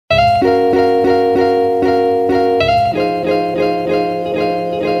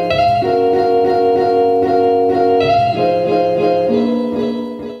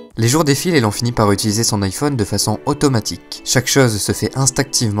jours défilent et l'on finit par utiliser son iPhone de façon automatique. Chaque chose se fait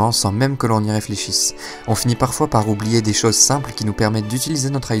instinctivement sans même que l'on y réfléchisse. On finit parfois par oublier des choses simples qui nous permettent d'utiliser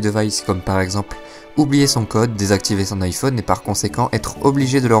notre iDevice, comme par exemple oublier son code, désactiver son iPhone et par conséquent être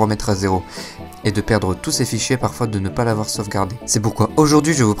obligé de le remettre à zéro et de perdre tous ses fichiers par faute de ne pas l'avoir sauvegardé. C'est pourquoi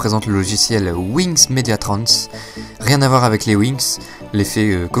aujourd'hui je vous présente le logiciel Wings Mediatrans. Rien à voir avec les Wings,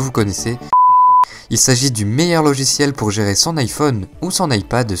 l'effet que vous connaissez. Il s'agit du meilleur logiciel pour gérer son iPhone ou son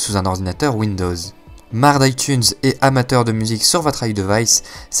iPad sous un ordinateur Windows. Marre d'iTunes et amateur de musique sur votre iDevice,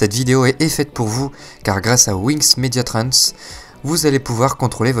 cette vidéo est faite pour vous car grâce à Wings Mediatrans, vous allez pouvoir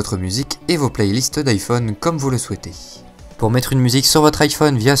contrôler votre musique et vos playlists d'iPhone comme vous le souhaitez. Pour mettre une musique sur votre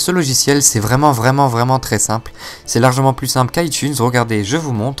iPhone via ce logiciel, c'est vraiment très simple. C'est largement plus simple qu'iTunes. Regardez, je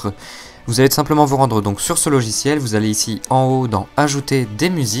vous montre. Vous allez simplement vous rendre donc sur ce logiciel. Vous allez ici en haut dans Ajouter des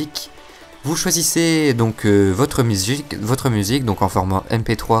musiques. Vous choisissez donc votre musique donc en format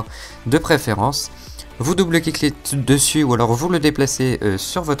MP3 de préférence. Vous double-cliquez dessus ou alors vous le déplacez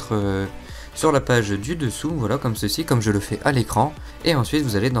sur la page du dessous, voilà, comme ceci, comme je le fais à l'écran, et ensuite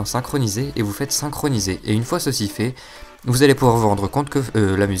vous allez dans synchroniser et vous faites synchroniser, et une fois ceci fait, vous allez pouvoir vous rendre compte que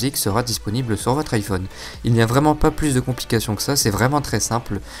la musique sera disponible sur votre iPhone. Il n'y a vraiment pas plus de complications que ça, c'est vraiment très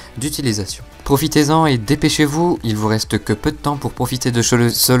simple d'utilisation. Profitez-en et dépêchez-vous, il vous reste que peu de temps pour profiter de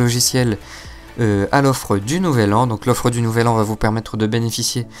ce logiciel à l'offre du Nouvel An. Donc l'offre du Nouvel An va vous permettre de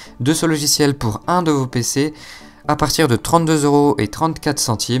bénéficier de ce logiciel pour un de vos PC à partir de 32,34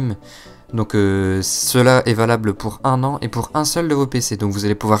 €. Donc cela est valable pour un an et pour un seul de vos PC. Donc vous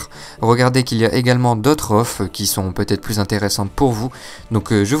allez pouvoir regarder qu'il y a également d'autres offres qui sont peut-être plus intéressantes pour vous.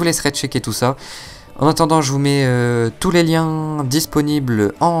 Donc je vous laisserai checker tout ça. En attendant, je vous mets tous les liens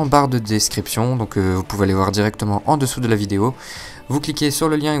disponibles en barre de description. Donc vous pouvez les voir directement en dessous de la vidéo. Vous cliquez sur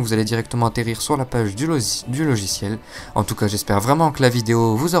le lien et vous allez directement atterrir sur la page du logiciel. En tout cas, j'espère vraiment que la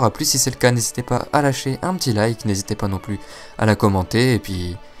vidéo vous aura plu. Si c'est le cas, n'hésitez pas à lâcher un petit like. N'hésitez pas non plus à la commenter. Et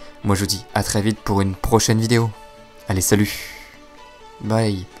puis... moi je vous dis à très vite pour une prochaine vidéo. Allez, salut.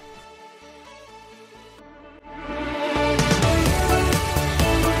 Bye.